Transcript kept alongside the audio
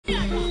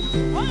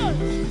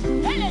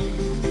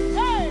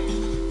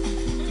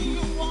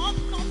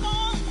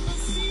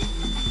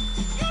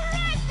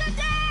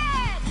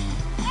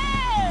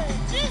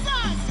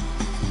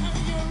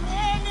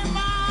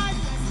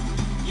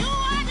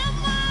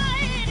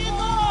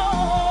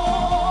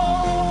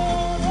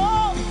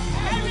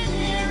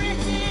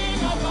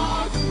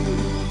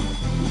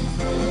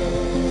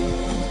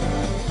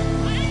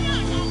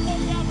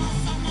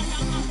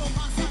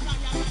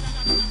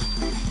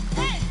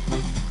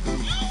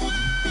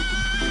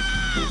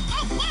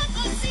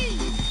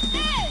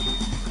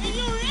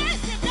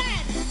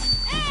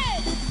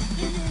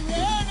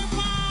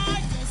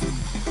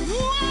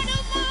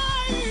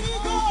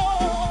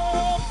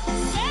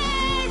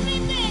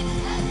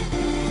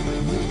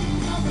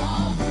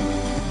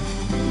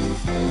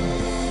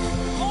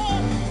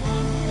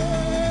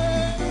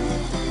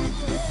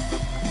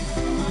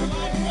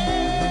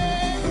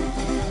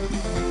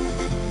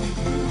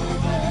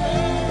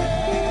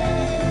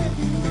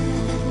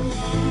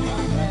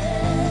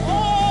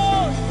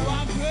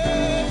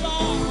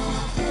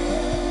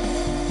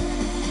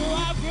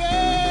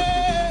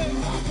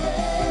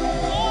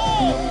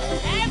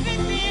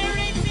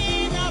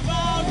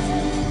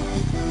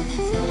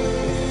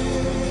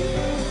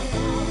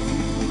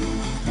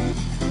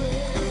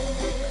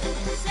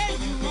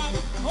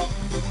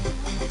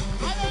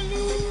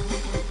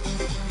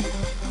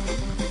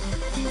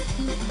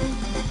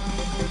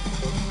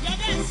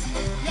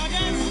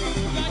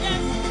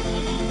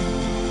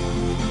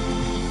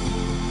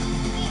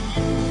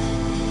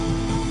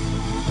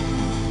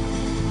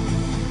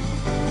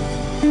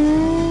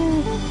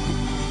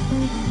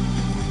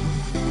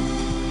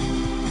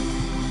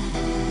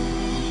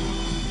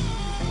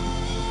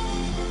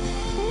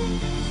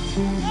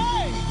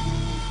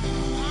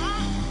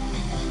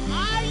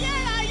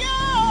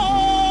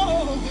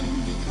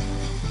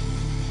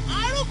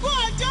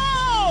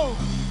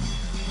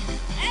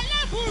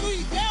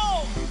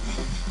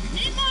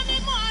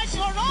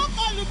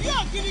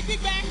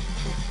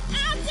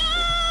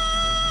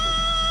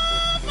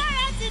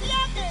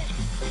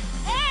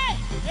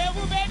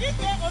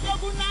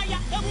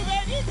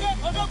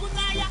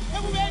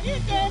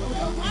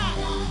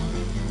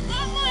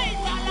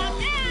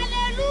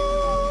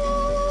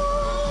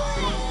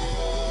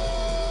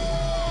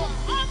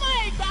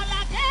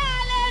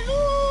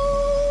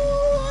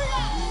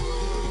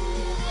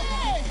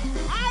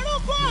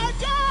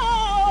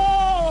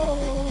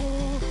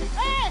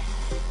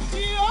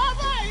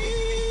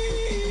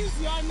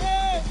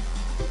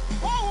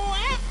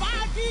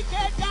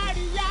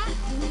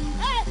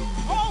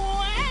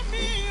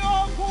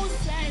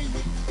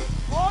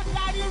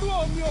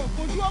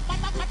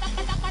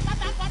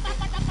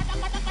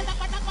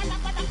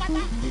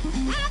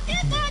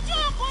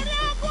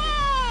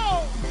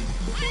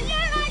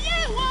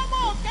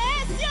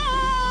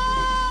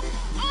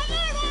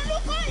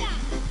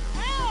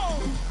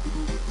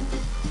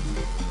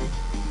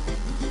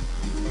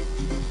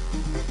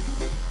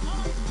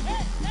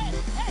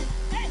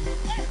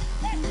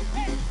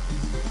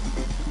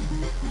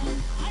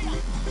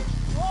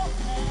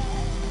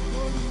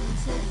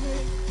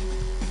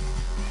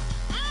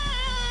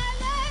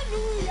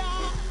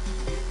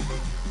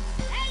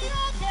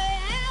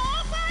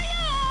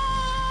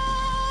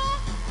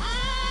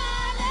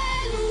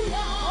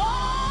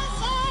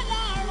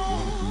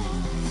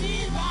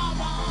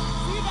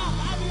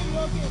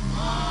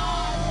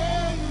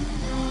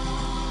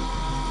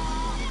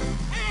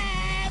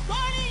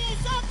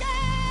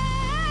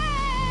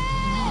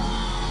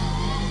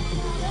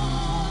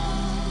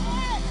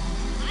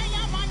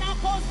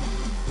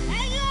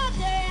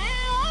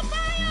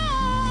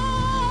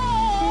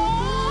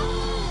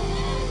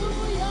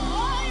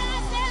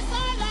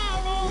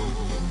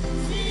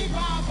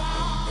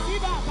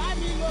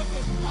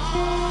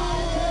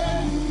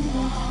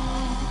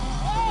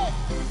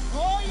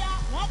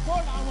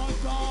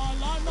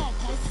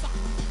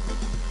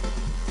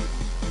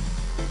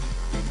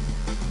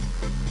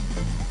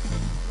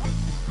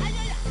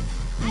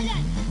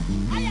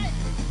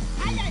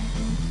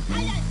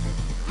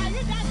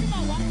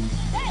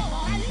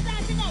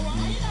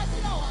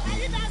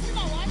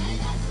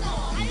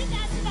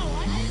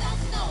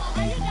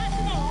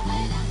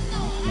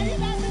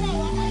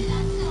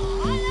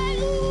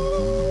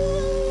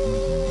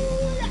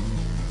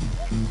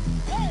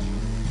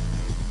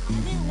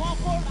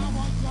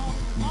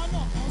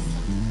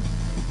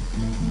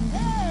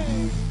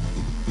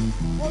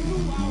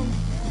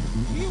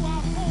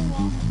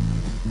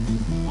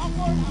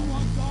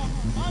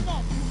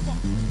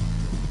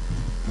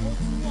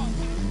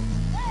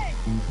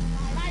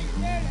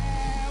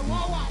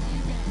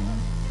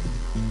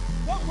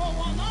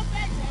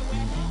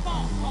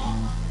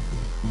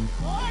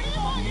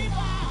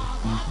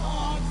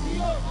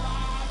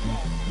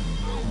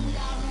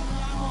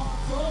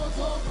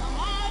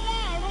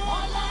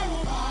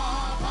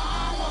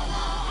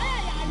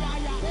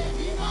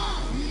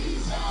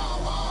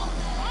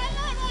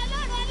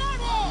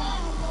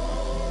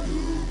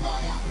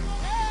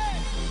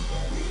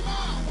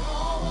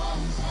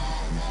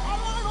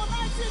Ọlọ́run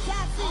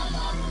 1930.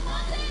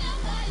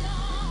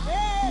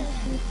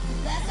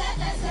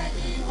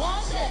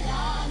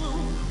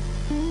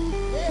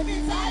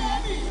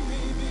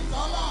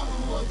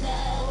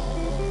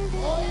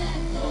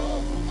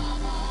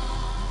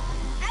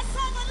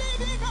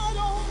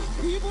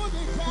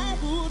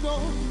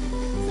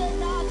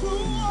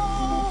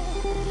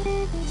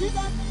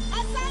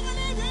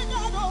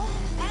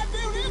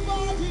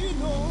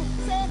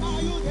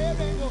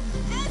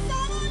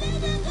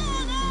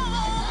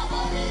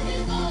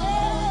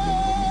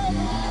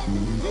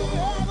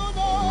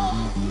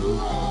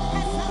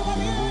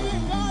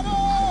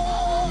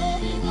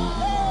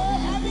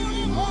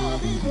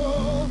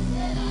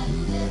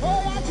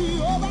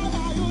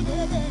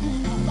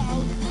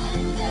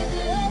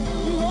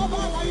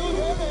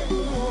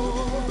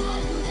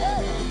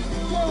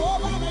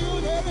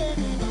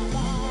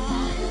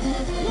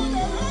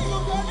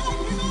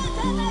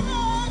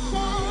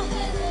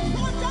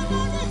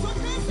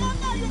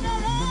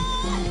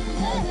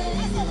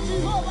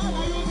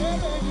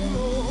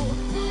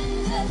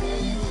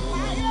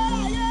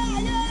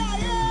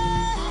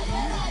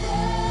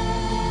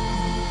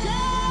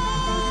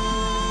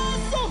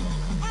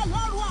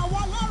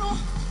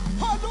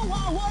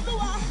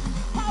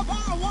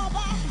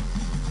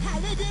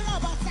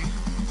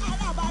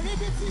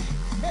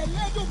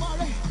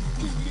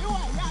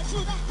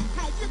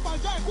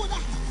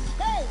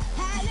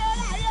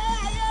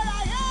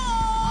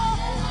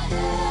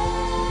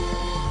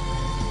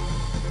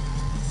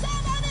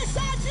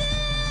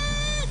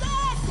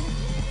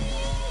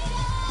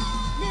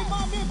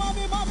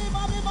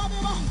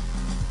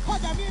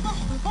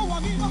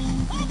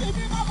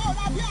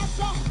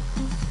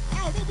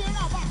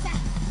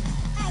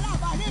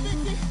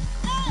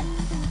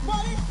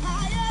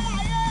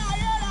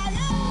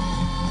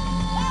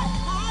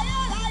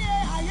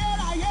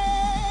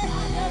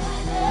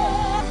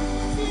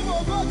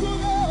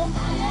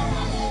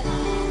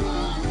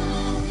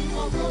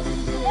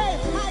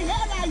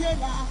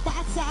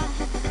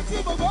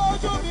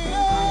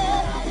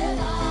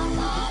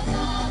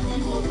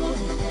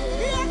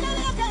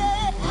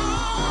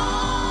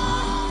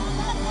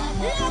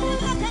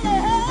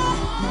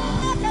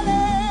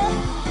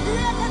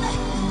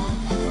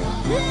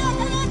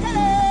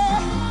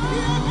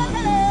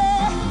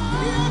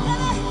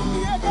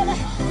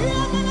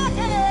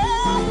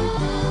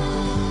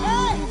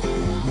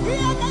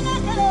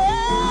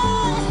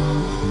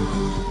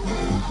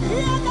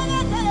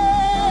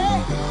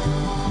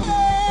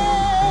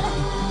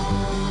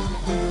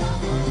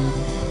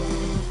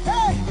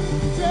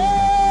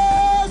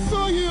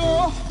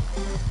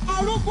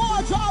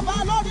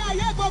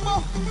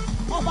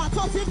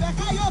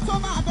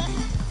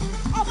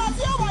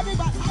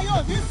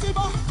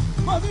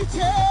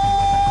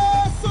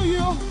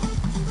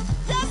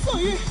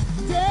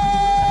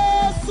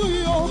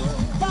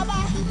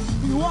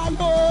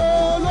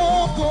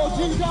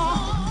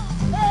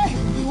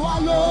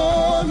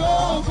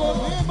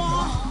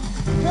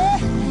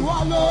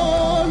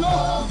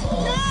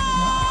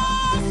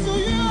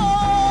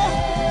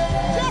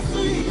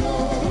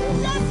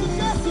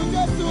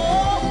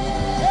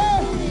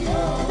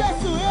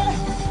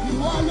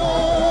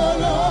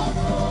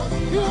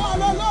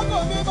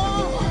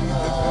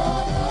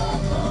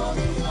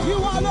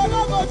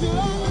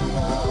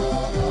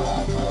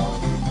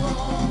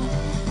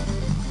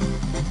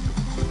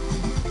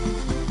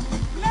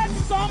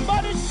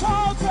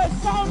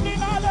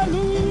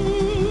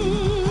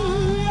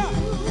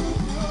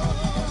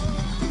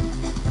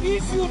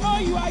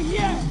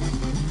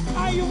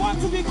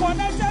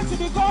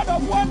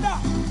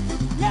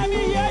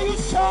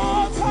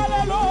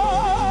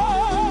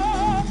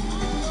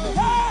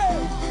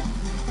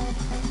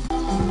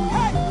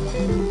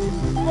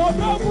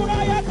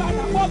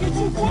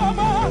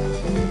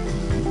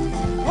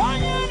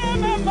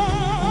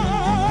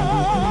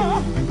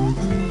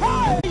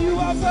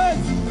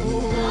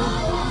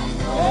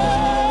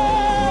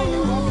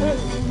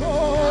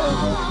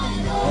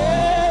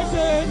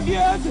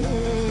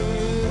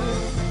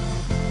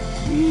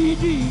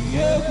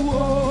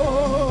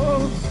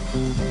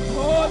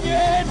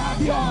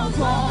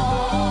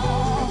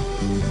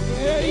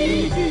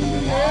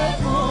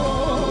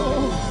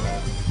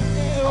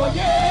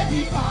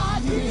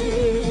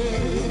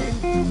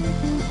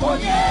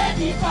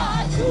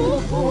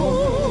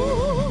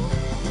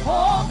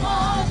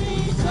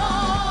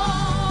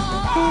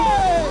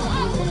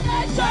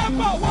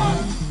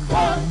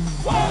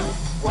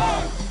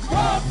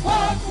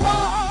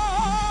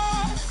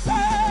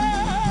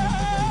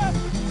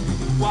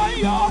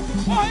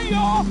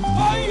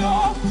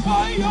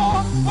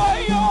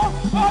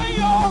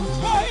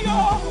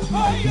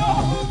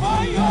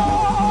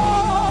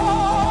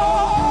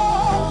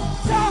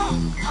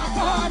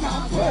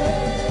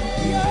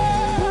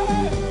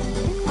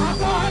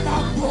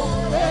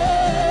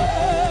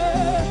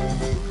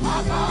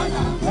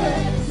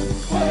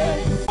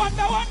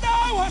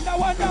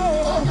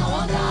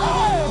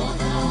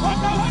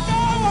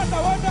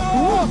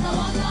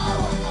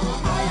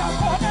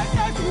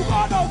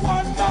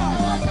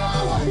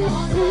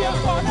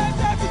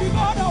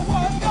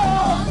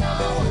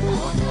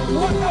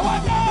 Wonder,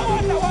 wonder,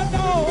 wonder, wonder,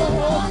 wonder,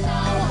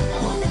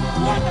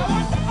 wonder,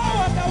 wonder,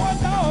 wonder,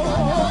 wonder,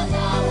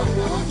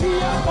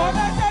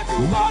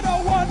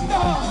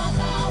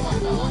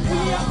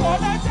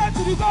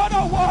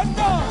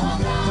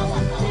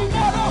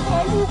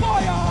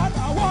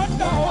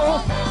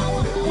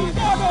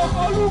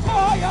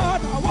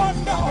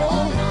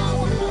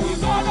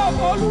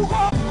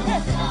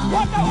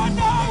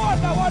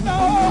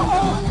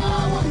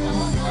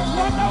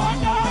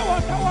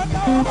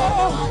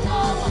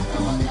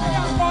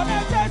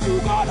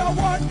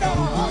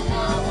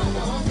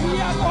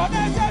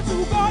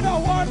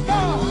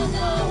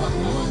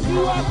 You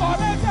are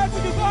connected to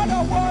the God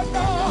of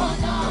wonder.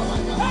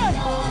 Hey,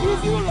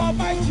 if you love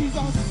my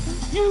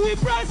Jesus, you will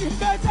praise him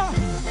better.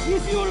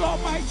 If you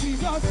love my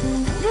Jesus,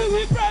 you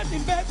will praise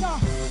him better.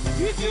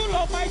 If you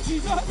love my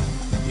Jesus,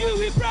 you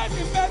will praise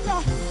him better.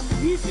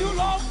 If you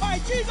love my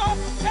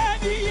Jesus,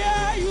 let me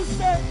hear you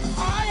say,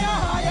 higher,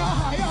 higher,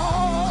 higher.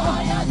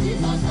 Higher,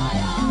 Jesus,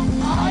 higher.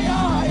 Higher,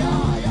 higher,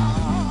 higher.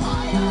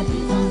 Higher,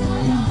 Jesus,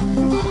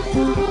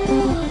 higher.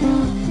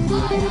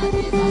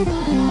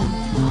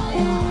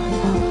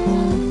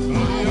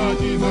 Higher,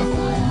 Jesus,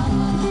 higher.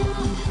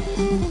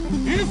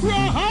 If you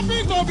are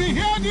happy to be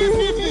here this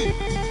evening,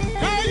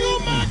 can you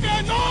make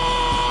a noise?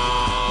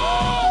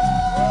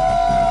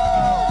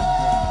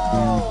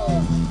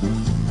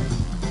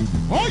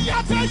 Oh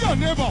yeah, tell your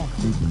neighbor,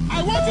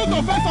 I want you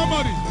to face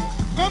somebody.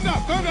 Come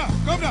down, come down,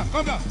 come down,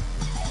 come down.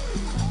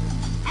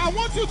 I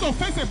want you to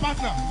face a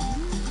partner.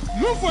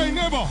 Look for a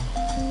neighbor.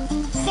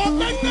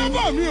 Something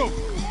neighbor me.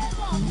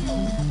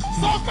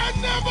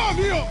 Something neighbor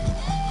me.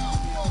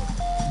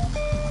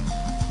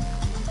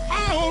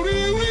 Oh,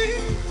 really?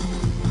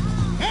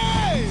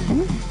 Hey!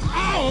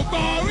 Oh,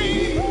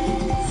 glory!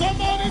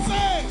 Somebody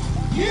say,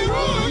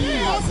 Iru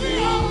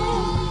Yosio!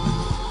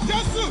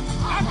 Jesus,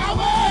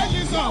 Akawe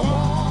Yisawo!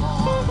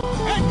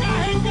 Eka,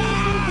 Eka!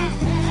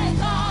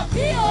 Eka,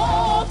 Pio,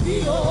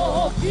 Pio,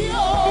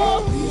 Pio,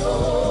 Pio,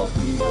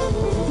 Pio!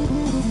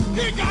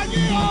 Ika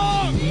Nio!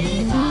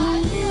 Ika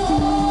Nio!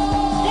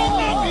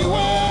 Kona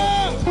Piwe!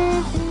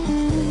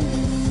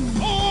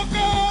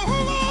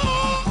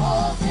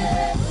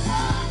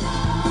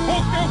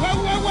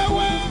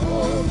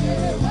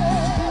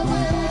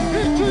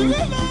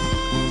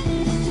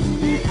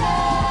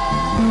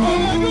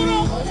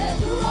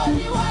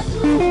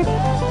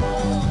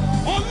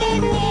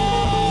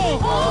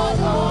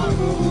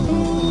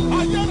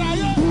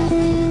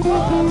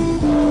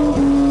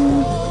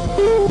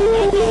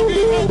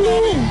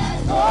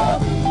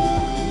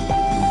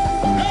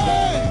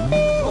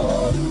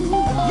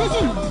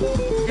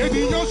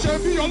 Ènìyàn ṣe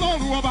bí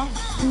Ọlọ́run ọba,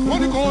 wọ́n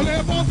ní kò lè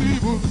bọ́ sí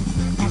ibù,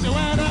 àṣẹ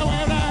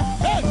wẹ́rẹ́wẹ́rẹ́,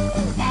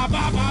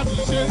 bàbá bá ti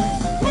ṣe,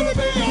 wọ́n ní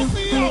bí yọ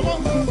sí àwọn,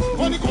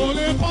 wọ́n ní kò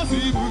lè bọ́ sí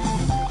ibù,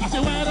 àṣẹ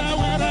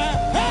wẹ́rẹ́wẹ́rẹ́,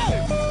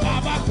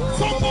 bàbá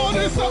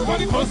sọ́kọ́ni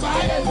sọ́kọ́ni kò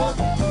sáyé lọ.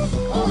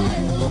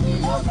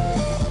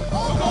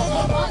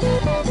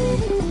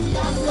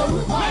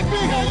 Let me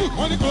hear you,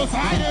 wọ́n ní kò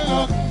sáyé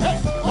lọ,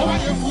 ó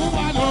wáyé fún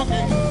wa lókè,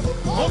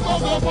 ó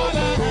gbogbo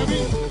bọ́lá ẹ̀mí.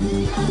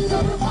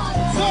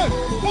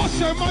 Bó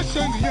ṣe má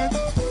ṣe nìyẹn,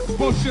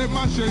 bó ṣe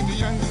má ṣe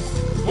nìyẹn,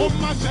 ó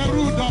má ṣe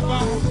rú dọ́gba,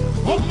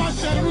 ó má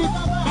ṣe rú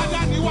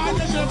bàdá ni wá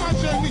lè ṣe má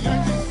ṣe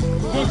nìyẹn,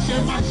 bó ṣe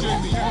má ṣe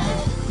nìyẹn,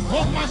 ó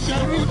má ṣe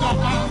rú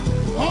dọ́gba,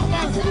 ó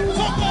má ṣe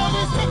sọ́kọ́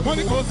ní sẹ́kọ̀ọ́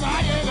ní kò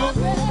sáyé lọ.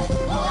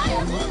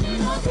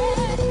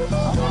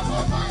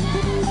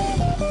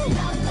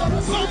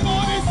 Sọ́kọ́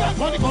ní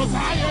sẹ́kọ̀ọ́ ní kò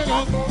sáyé lọ.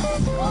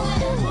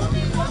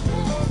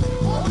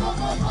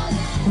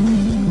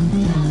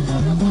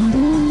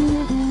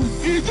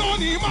 Ìjọ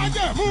ni má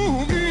jẹ̀ mú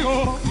mi o.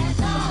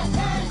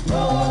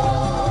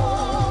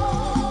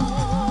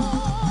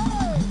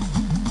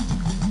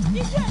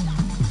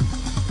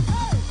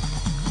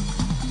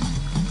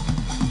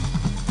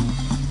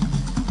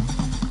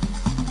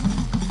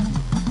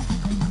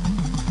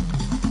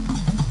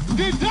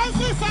 The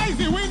dancing side is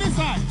the winning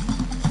side.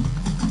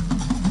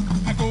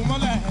 Ẹ̀kọ́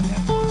mọ́lẹ̀,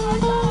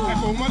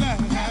 ẹ̀kọ́ mọ́lẹ̀,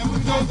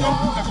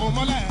 ẹ̀kọ́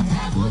mọ́lẹ̀,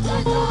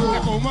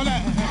 ẹ̀kọ́ mọ́lẹ̀,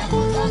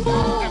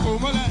 ẹ̀kọ́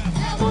mọ́lẹ̀.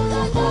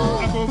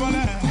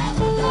 Akobole,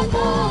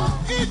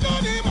 ìjọ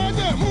ni má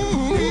jẹ̀ mú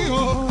mi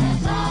o.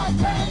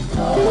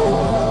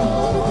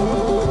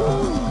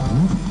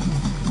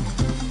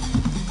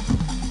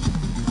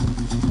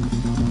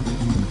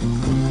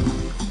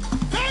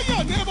 Tell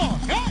your neighbor,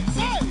 hey,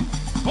 say,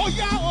 oh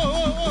yeah, oh,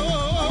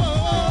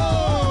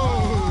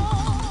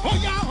 oh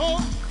yeah, oh,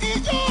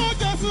 ìjọ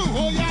Jésù,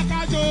 oh yeah,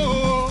 kájọ.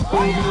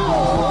 Oh yeah,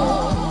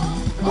 oh,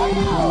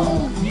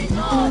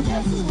 ìjọ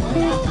Jésù, oh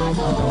yeah,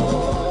 kájọ.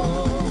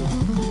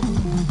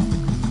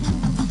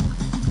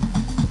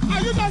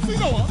 Are you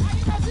dancing or what?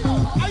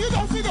 Are you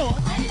dancing or what?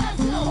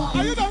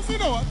 Are you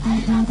dancing or what?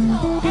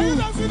 Are you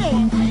dancing or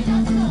what?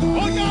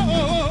 Oh yeah, oh,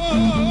 oh,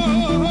 oh,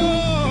 oh,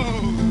 oh.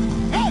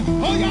 Hey,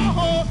 oh yeah,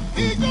 oh,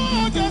 ìjọ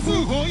Jésù,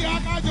 oh yeah,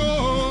 kájọ.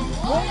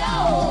 Oh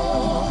yeah, oh,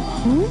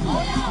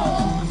 oh yeah,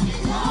 oh,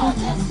 ìjọ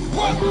Jésù.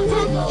 1, 2,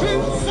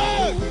 3,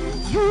 say,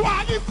 you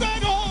are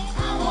lifted up.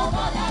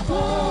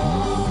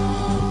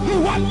 You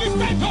are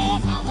lifted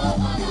up.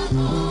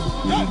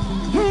 Yeah,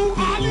 you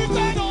are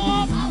lifted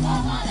up.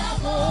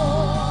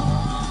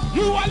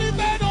 You are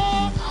lifted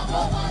up.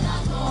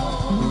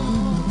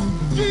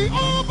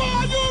 Jehovah,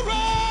 you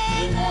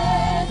reign.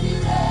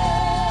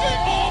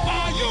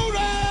 Jehovah, you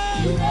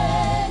reign.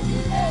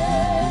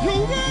 You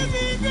reign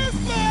in this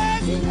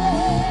place.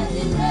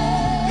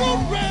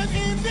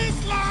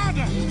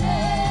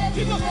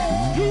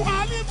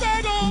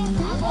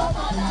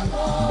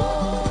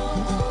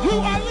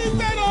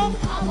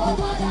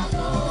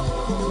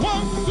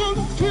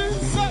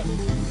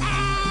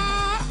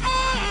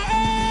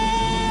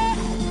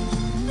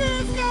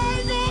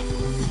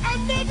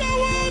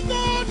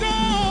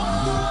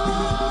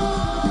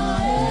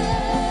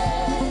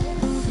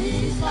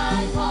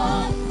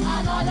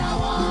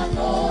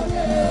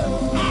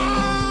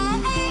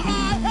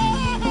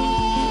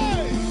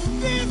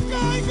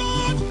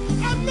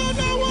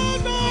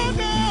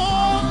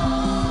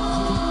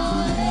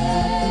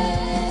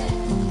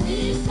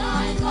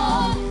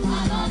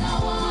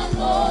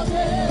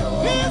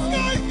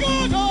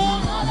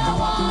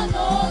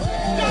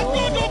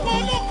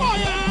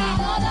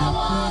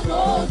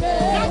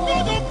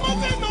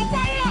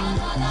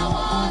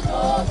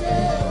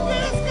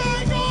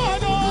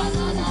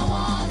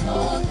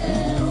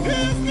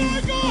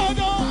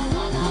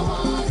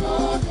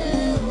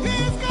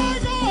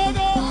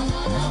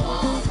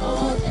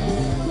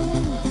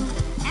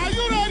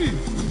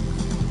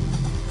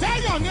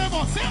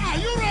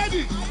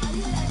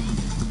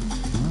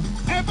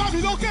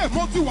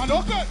 ti wà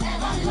lókè.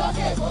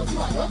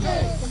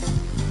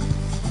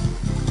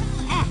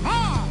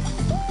 Aha!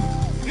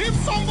 If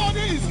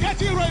somebody is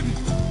getting ready.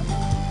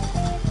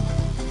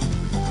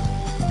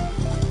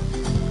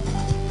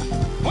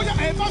 Oh yeah,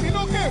 ẹ bá mi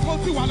lókè, mo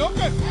ti wà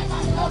lókè.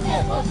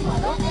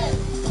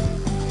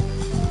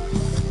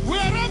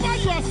 Wherever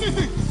you are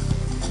sitting,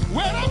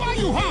 wherever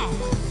you are,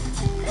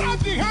 grab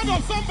the hand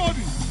of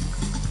somebody.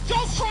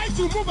 Just try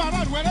to move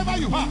around wherever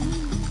you are.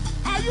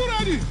 Are you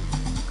ready?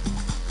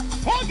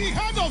 Hold the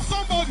hand of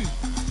somebody.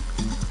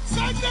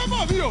 Say name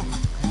of you.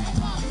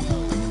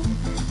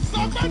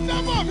 Say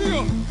name of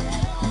you.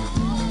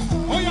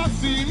 Oh yeah,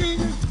 see me,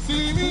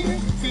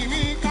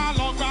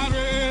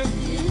 kalogare.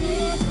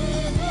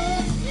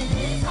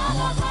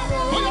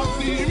 Oh yeah,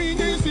 see me,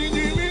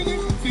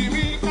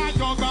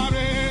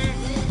 kalogare.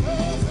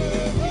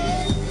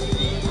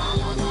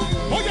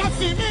 Oh yeah,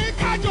 see me,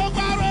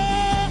 kalogare.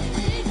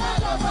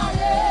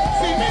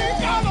 See me,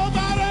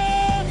 kalogare.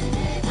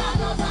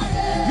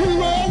 You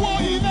owo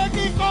ile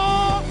kiko.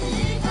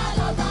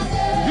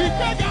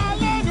 Ìgbéga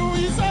lẹ́nu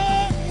iṣẹ́.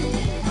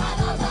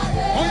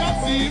 Oh yeah,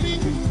 see me,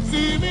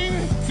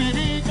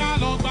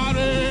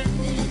 kalogare.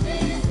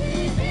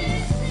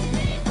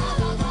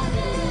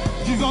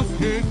 Jesus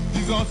hey,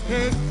 Jesus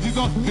hey,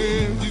 Jesus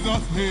hey,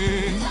 Jesus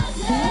hey.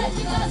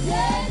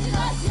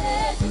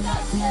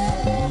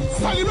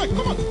 Celebrate,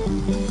 come on.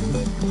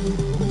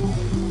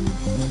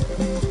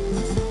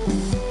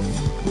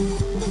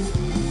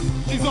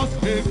 Jesus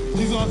hey,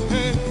 Jesus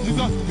hey,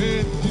 Jesus hey,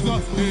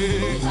 Jesus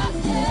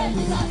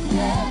hey.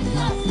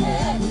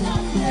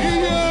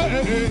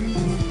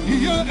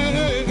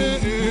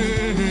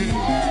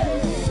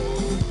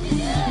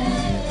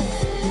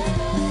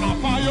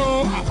 Apayo,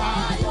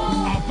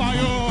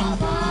 apayo,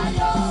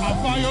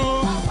 apayo,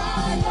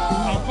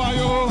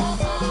 apayo.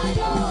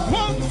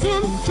 1,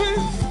 2,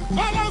 3.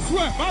 Balance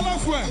well,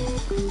 balance well.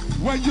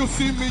 When you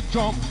see me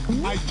jump,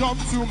 I jump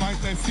to my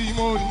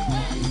testimony.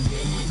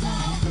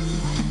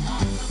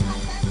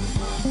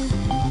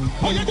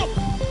 Oh yeah, jump,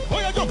 oh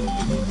yeah, jump,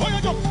 oh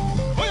yeah, jump,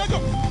 oh yeah,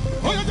 jump,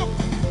 oh yeah, jump,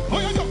 oh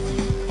yeah, jump,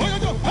 oh yeah,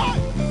 jump. Hey!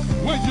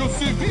 When you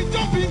see me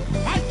jumping,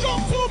 I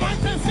jump to my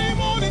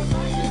testimony.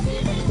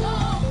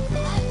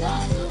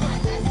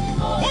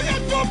 Oh yeah,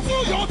 jump to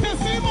your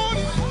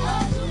testimony.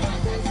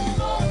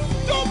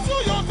 Jump to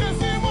your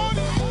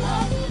testimony.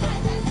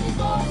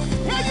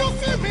 When you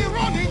see me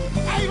running,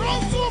 I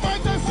run to my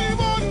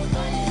testimony.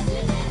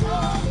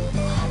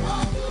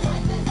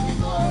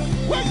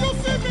 When you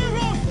see me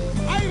run,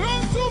 I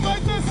run to my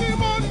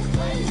testimony.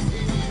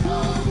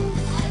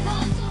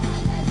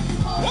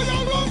 Oh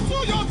yeah, run to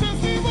your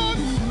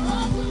testimony.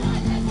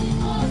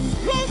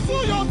 Run to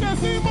your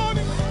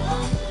testimony.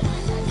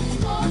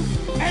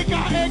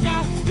 Ega, ega,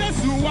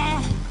 Jesua.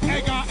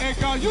 Ega,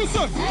 ega,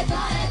 Yusuf.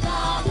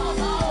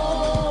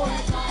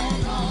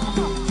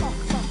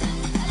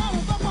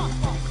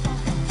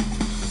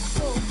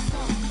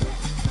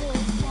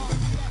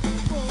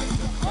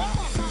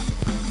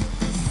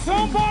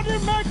 Somebody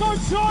make a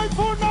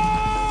joyful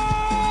noise!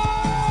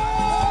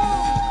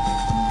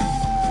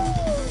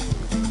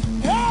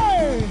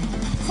 Hey!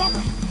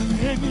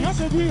 Ènìyàn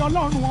ṣe bí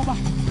Ọlọ́run ọba,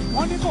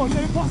 wọ́n ní kò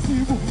lè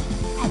possible.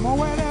 Àmọ́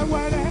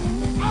wẹ́rẹ́wẹ́rẹ́,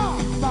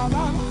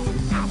 bàbá.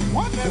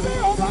 Wọ́n ní bí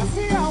ọba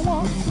sí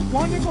àwọn,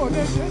 wọ́n ní kò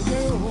lè ṣeéṣe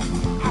o.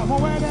 Àmọ́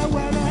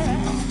wẹ́rẹ́wẹ́rẹ́,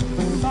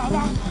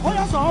 bàbá. Ó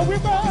yẹ sọ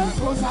wípé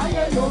kò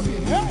sáyé lókè.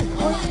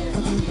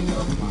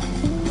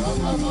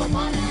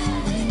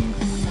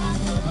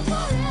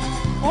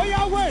 Oh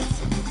yeah, wait.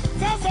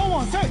 Tell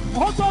someone, say,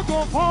 also go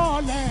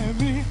for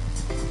me.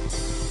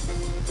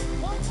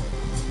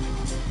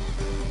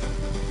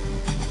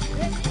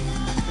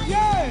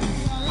 Yeah.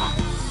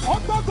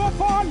 Also go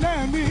for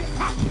me.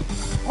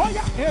 Oh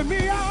yeah, èmi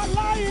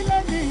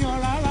aláìlẹ̀ nìyàn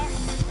rárá.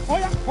 Oh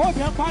yeah, ó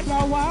dẹ̀ padà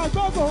wá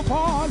go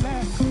for me.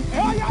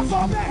 Oh yeah, so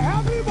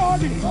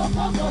everybody. Go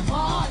for me.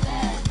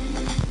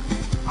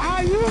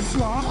 Are you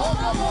sure? Go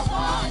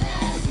for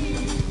me.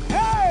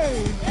 Hey.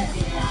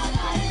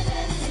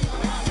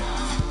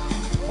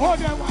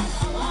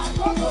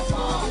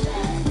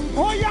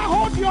 Oh yeah,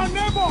 hold your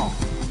neighbor.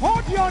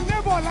 Hold your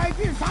neighbor like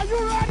this. Are you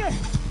ready?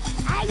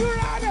 Are you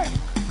ready?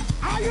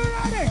 Are you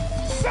ready?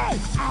 Say,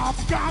 I've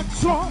got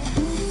joy,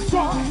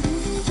 joy,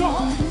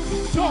 joy,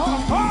 joy,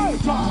 joy,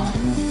 joy,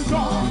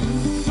 joy,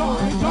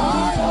 joy,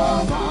 joy,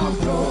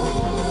 overflow.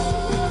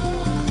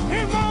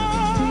 In my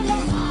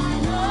life.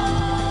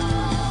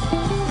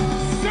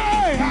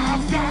 Say,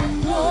 I've got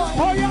joy.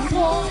 Oh yeah, oh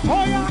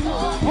yeah,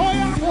 oh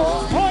yeah, oh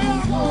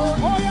yeah,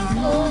 oh yeah,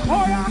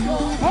 oh yeah,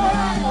 oh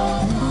yeah.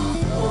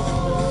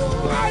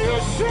 Are you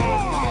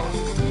sure?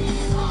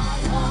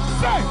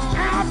 Say,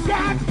 I've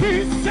got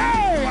peace.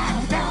 Say,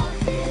 I've got.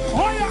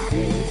 Oh yeah,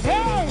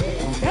 hey,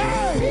 hey,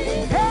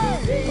 hey.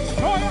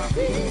 Oh yeah,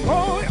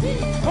 oh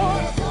yeah, oh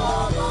yeah.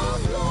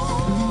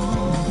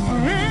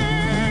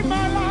 In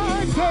my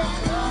life, say,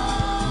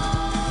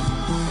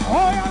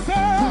 oh yeah, say.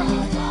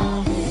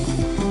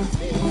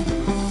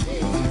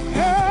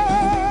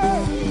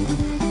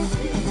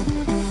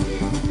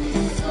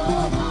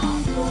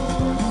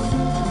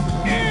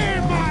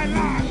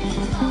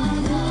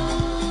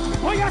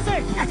 Oh, yes,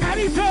 say, I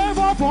carry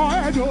favor for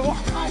Edo.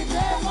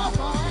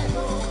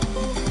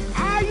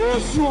 Are you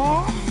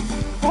sure?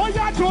 Oh,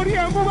 yeah, Tori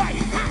and Mubai.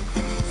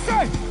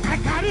 Say, I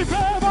carry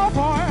favor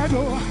for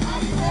Edo.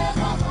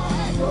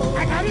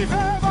 I carry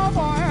favor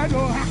for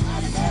Edo.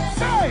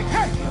 Say,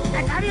 hey,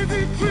 I carry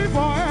victory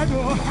for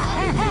Edo.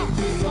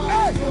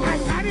 Hey, I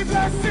carry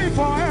blessing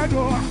for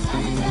Edo.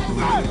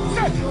 Hey,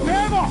 say,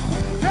 favor,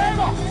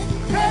 favor,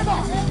 favor,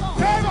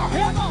 favor,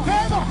 favor,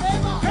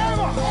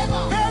 favor,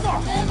 favor,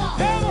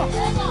 favor, favor,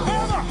 favor,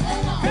 favor,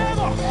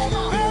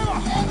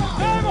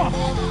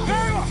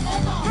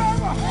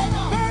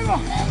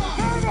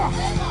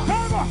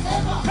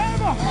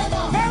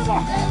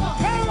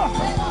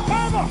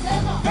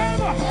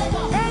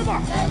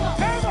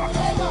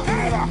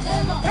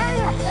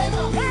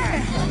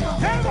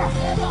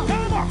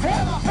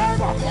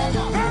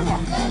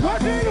 what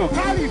do you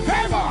call it?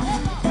 Favor,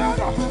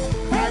 favor,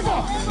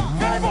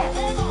 favor, favor,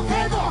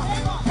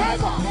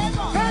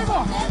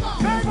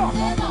 favor, favor,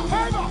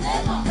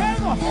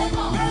 favor,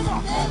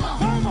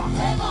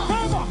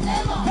 favor,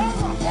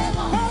 favor,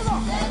 favor,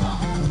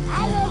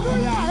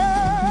 hallelujah,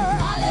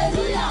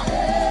 hallelujah.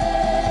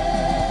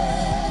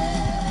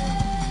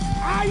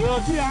 Are you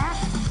there?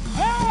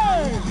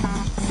 Hey,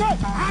 say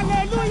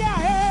hallelujah,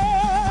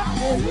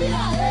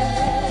 hallelujah,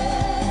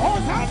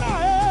 Hosanna,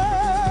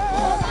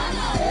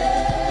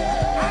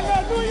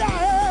 hallelujah,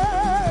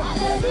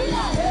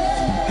 hallelujah,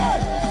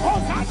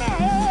 Hosanna,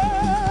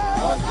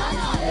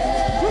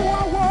 you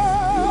are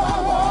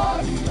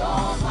worthy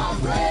of my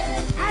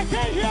praise. I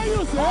can't hear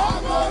you say.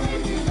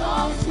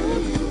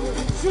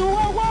 You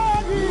are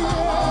worthy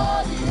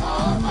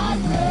of my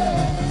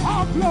praise.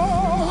 Of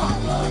glory.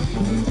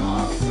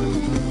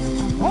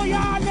 Oh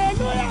yeah,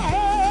 hallelujah,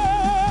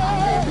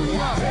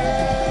 hallelujah.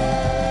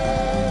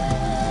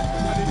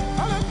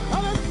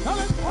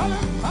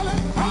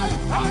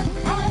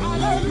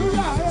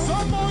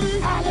 Somebody,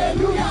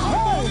 hallelujah.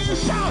 Somebody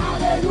shout,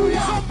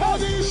 hallelujah.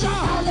 Somebody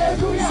shout,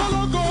 hallelujah.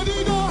 Solo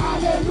Godino,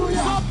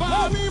 hallelujah.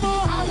 Somebody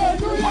more,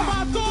 hallelujah.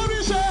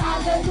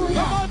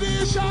 Hallelujah. Somebody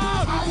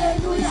shout,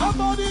 hallelujah.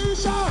 Somebody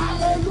shout,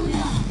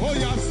 hallelujah. Oh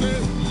yeah, say,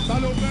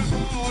 Salo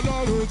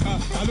Ọlọ́run ta,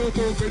 Salo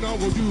tó gbé náà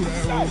wojú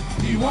rẹ̀ o.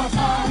 Ìwọ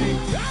ta ni,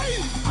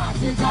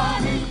 àti ta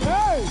ni,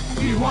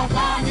 ìwọ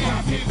ta ni,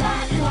 àti ta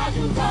ni,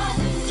 wájú ta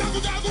ni.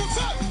 Jagunjagun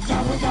sẹ́,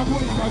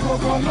 jagunjagun ìgbà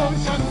gbogbo ló ń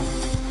ṣẹ́gun,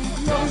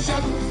 ló ń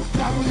ṣẹ́gun,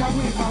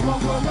 jagunjagun ìgbà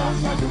gbogbo ló ń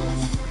ṣẹ́gun,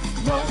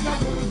 ló ń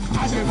ṣẹ́gun.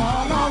 Àṣemọ̀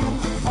Ọlọ́run,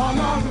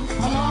 Ọlọ́run,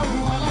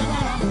 Ọlọ́run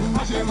alágbára,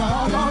 àṣemọ̀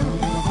Ọlọ́run,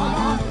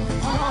 Ọlọ́run,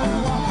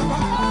 Ọlọ́run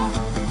alágbára.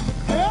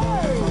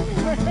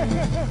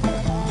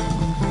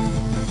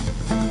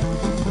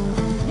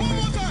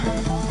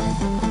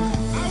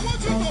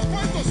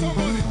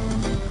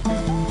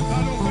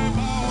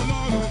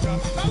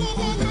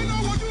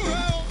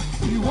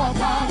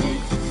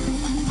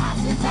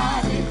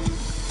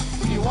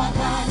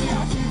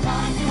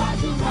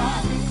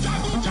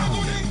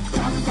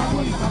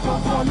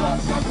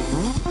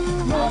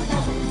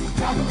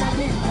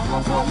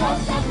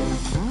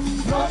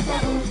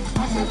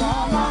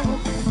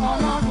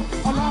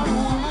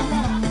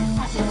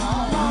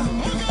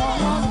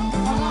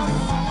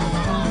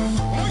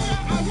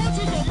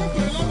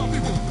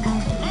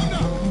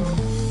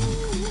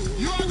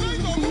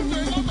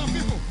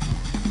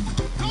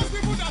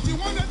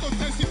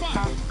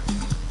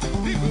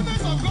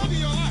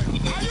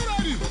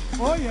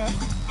 Oh yeah.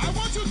 I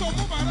want you to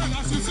move around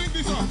as you sing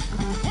this song.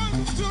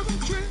 1, 2,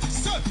 3,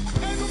 set.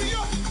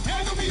 Enumio,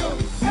 enumio,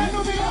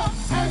 enumio,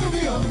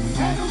 enumio,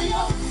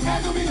 enumio,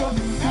 enumio,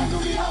 enumio,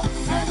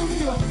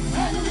 enumio,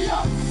 enumio,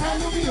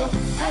 enumio,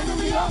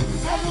 enumio, enumio,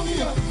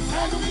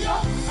 enumio,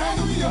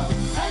 enumio,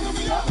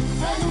 enumio,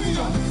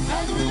 enumio,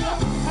 enumio,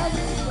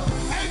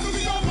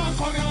 enumio, ma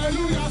kọrin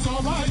hallelujah sọ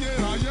báyé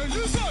ráyé.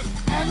 You say.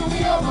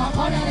 Enumio ma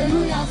kọrin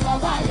hallelujah sọ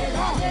báyé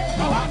ráyé.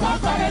 Àwọn kan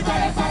sáré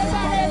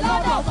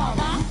lọ́dọ̀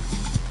bàbá.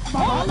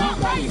 Bàbá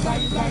lọ́gbà ìgbà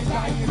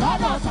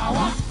lọ́dọ̀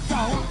tàwa.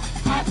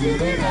 Àti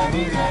ríre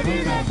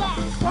gbà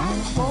wá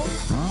fò.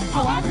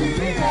 Àwa ti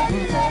ríre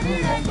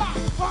gbà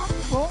wá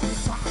fò.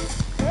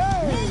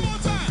 One more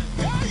time.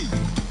 Hey.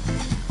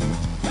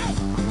 Hey.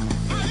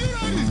 Are you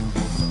ready?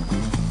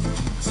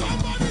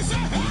 Somebody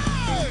say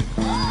hey.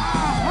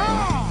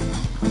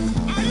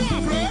 Are you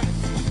afraid?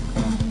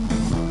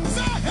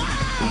 Say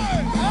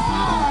hey.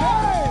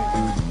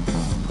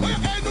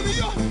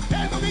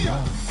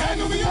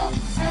 Enumio.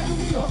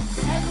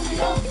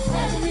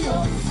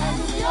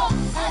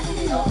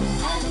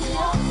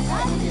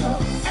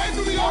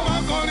 Enumio ma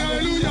kọrin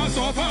hallelujah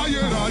sọ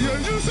fáyé ráyé.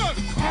 You say.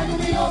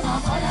 Enumio ma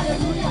kọrin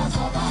hallelujah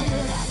sọ fáyé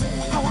ráyé.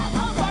 Àwọn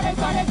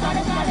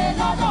kan sáré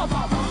lọ́dọ̀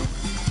bàbá.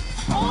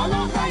 Àwọn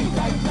ló ń gbà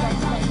ìgbà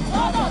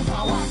lọ́dọ̀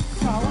tàwa.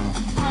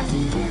 Àti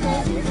ríre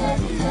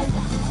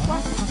gbà wá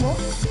fò.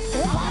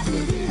 Àwa ti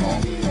ríre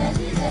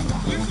gbà.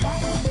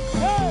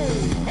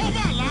 Ó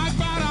mà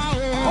lágbára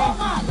o. Ó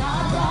mà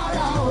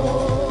lágbára o.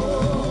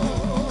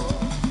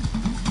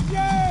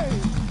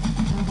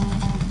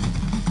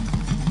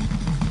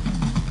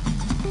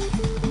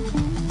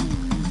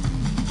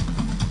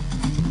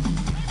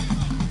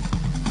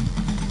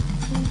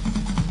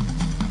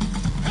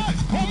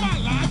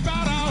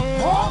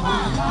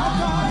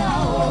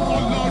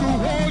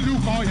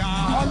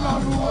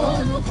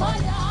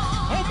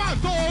 Ó máa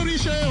tó orí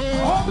ṣe o.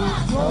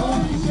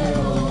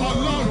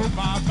 Ọlọ́run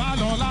bàbá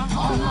lọ́lá.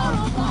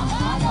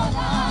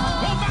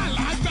 Ó máa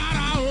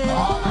lágbára o.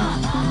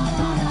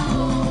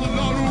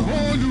 Ọlọ́run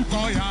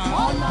olùkọ́yà.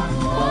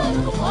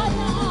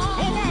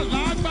 Ó máa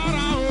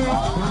lágbára o.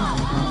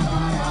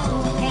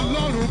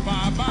 Ọlọ́run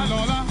bàbá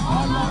lọ́lá.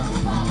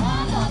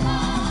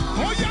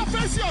 Ó yá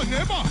fèsì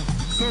ọ̀nẹ́bọ̀.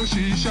 So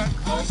ṣiṣẹ́.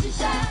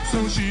 So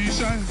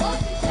ṣiṣẹ́.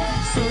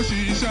 So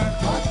ṣiṣẹ́.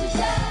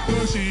 So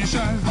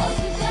ṣiṣẹ́.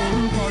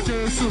 Orúkọ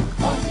Jésù.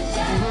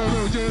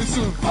 Òróró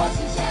Jésù.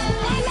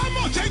 Power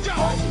more changer.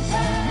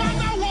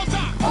 Mana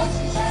water.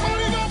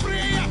 Corridor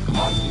prayer.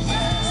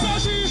 So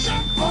ṣiṣẹ́.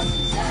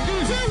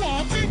 Is he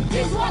walking?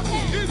 Is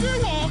he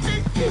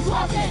walking?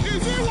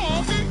 Is he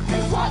walking?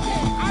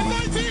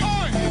 Anointing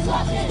oil.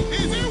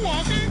 Is he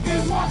walking?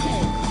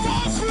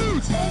 First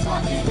fruit.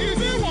 Is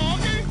he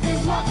walking?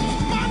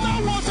 Mana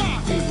water.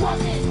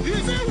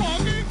 Is he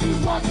walking?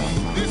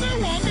 Is he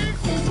walking?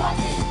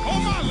 Ó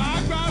máa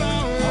lágbára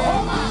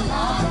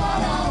o.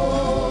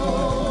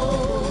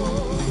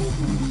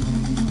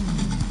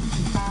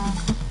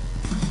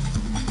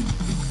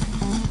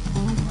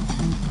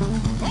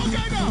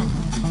 Okay now.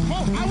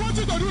 Oh, I want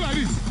you to do like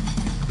this.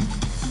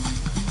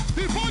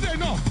 Before they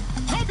know,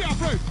 don't be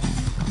afraid.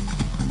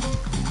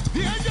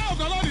 The angel of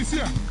the Lord is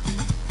here.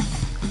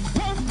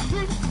 1,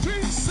 2,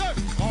 3, set.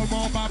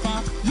 Ọmọ bàbá,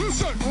 you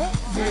say.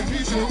 Ṣèbí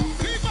ṣe.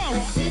 Nígbà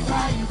wọ.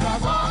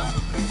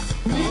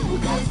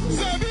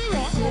 Ṣèbí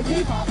wọ.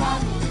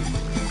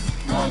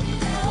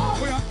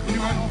 Oya,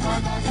 ìwà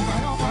ìpadà, ìwà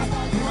ìpadà,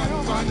 ìwà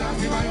ìpadà,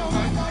 ìwà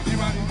ìpadà,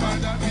 ìwà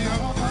ìpadà, ìwà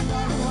ìpadà.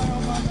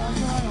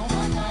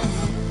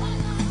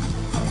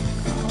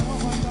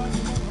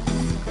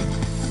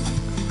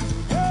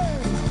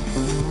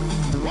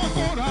 Wọ́n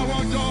kóra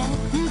wọn jọ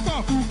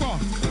púpọ̀.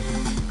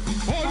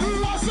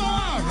 Olúwa sọ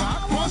àrá,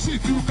 wọ́n sì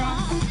túká.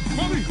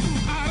 Mọ́mí,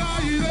 ará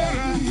ilé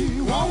rẹ̀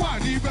wọ́n wà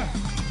níbẹ̀.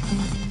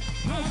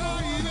 Ará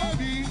ilé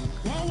mi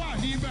wọ́n wà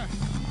níbẹ̀.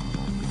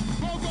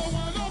 Gbogbo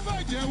wọn ló fẹ́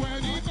jẹ̀wẹ̀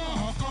ní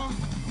kọ̀ọ̀kan.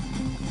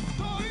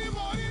 Torí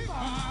mo rí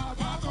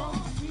bàbá kan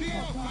ní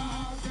ọ̀pá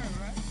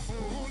bẹ̀rẹ̀.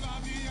 Òun la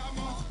bí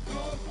amọ̀.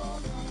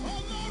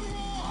 Ọlọ́run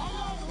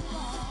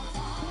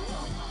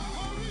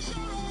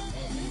oríṣẹ́ rẹ̀.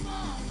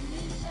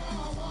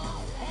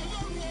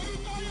 Ọlọ́run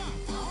olùkọ́yà.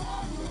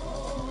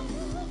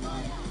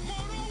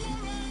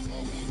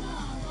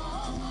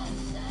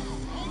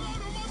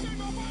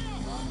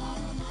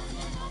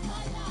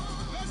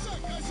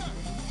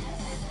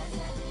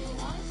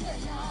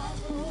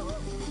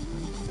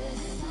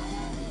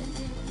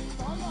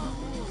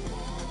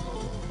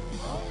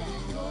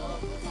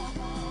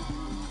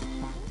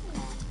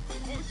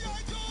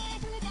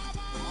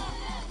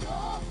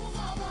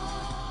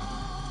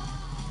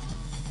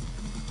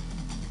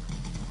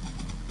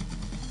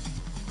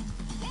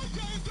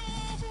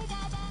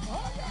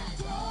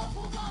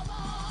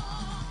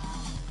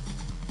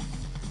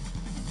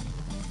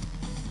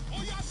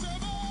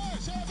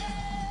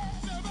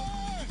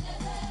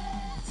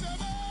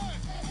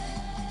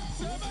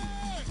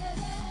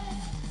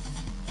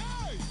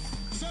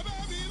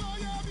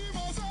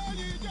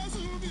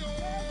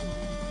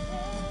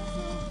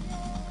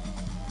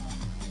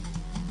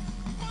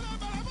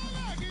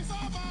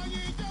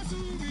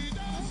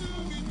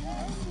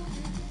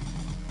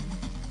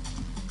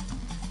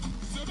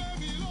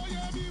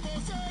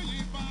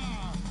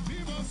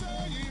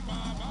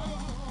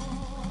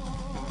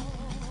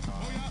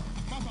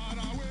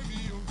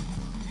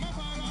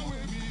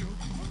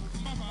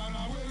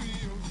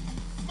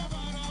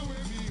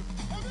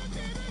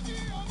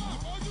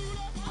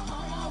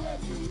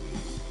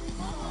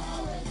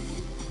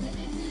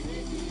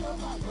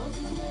 Go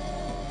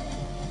to